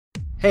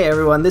Hey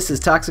everyone, this is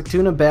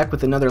ToxicTuna back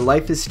with another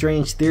Life is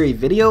Strange theory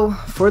video.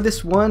 For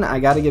this one, I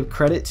gotta give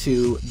credit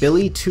to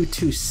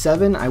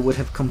Billy227. I would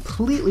have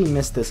completely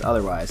missed this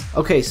otherwise.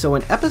 Okay, so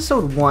in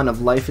episode 1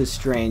 of Life is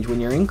Strange,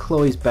 when you're in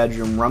Chloe's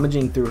bedroom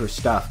rummaging through her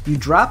stuff, you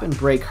drop and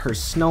break her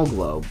snow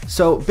globe.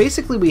 So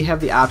basically we have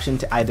the option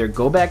to either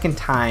go back in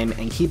time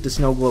and keep the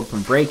snow globe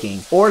from breaking,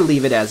 or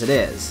leave it as it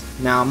is.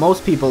 Now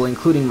most people,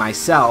 including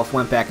myself,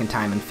 went back in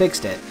time and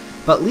fixed it.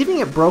 But leaving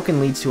it broken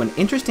leads to an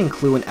interesting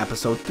clue in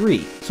episode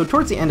 3. So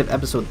towards the end of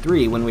episode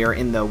 3, when we are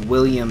in the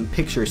William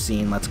picture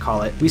scene, let's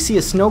call it, we see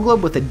a snow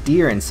globe with a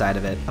deer inside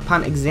of it.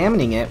 Upon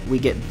examining it, we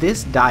get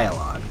this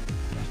dialogue.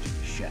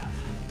 Chef.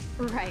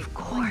 Right, of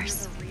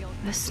course.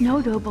 The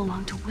snow globe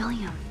belonged to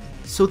William.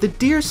 So the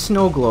deer's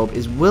snow globe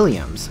is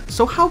William's.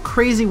 So how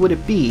crazy would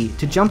it be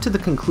to jump to the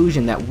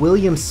conclusion that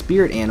William's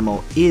spirit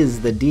animal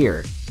is the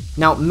deer?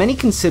 Now, many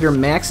consider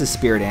Max's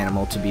spirit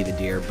animal to be the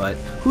deer, but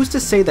who's to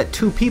say that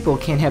two people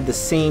can't have the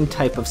same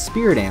type of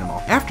spirit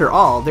animal? After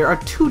all, there are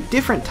two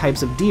different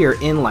types of deer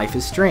in Life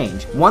is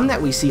Strange. One that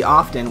we see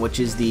often, which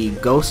is the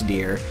ghost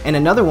deer, and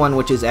another one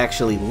which is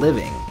actually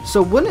living.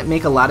 So wouldn't it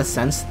make a lot of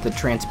sense that the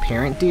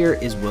transparent deer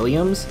is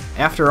William's?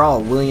 After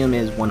all, William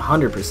is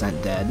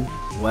 100% dead.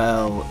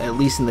 Well, at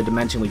least in the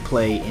dimension we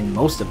play in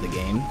most of the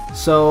game.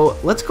 So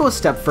let's go a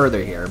step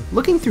further here.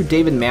 Looking through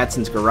David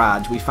Madsen's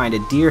garage, we find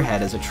a deer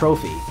head as a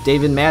trophy.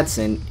 David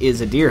Madsen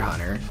is a deer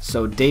hunter,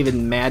 so David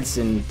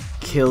Madsen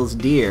kills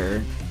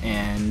deer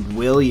and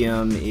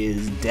William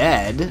is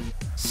dead.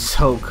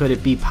 So could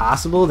it be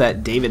possible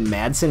that David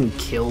Madsen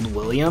killed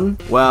William?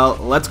 Well,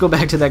 let's go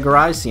back to that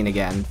garage scene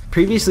again.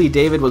 Previously,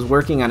 David was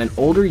working on an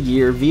older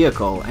year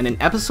vehicle, and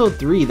in episode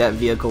 3 that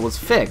vehicle was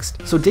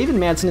fixed. So David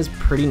Madsen is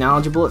pretty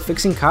knowledgeable at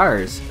fixing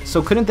cars.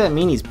 So couldn't that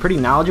mean he's pretty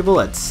knowledgeable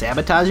at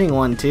sabotaging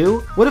one too?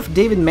 What if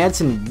David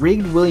Madsen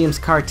rigged William's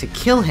car to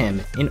kill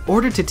him in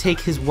order to take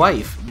his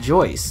wife,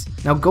 Joyce?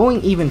 Now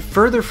going even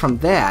further from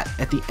that,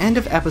 at the end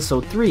of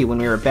episode 3 when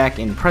we were back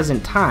in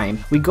present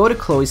time, we go to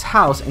Chloe's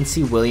house and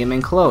see William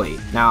and Chloe.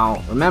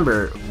 Now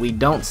remember, we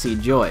don't see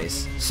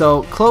Joyce.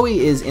 So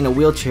Chloe is in a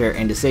wheelchair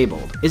and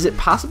disabled. Is it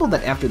possible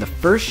that after the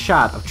first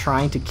shot of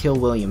trying to kill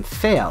William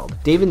failed,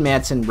 David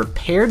Madsen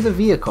repaired the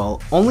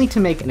vehicle only to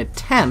make an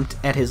attempt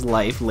at his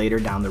life later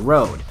down the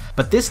road?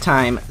 But this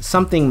time,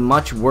 something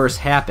much worse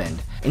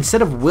happened.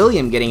 Instead of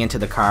William getting into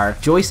the car,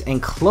 Joyce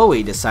and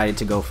Chloe decided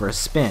to go for a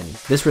spin.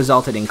 This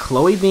resulted in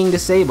Chloe being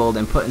disabled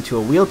and put into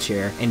a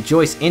wheelchair, and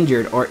Joyce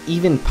injured or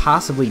even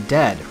possibly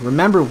dead.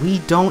 Remember, we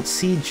don't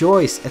see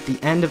Joyce at the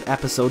end of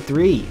episode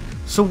 3.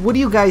 So what do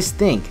you guys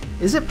think?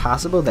 Is it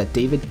possible that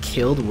David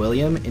killed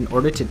William in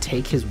order to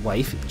take his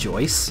wife,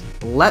 Joyce?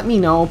 Let me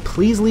know.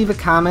 Please leave a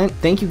comment.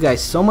 Thank you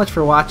guys so much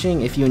for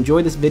watching. If you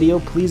enjoyed this video,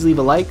 please leave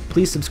a like,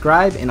 please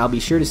subscribe, and I'll be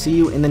sure to see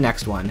you in the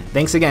next one.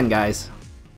 Thanks again, guys.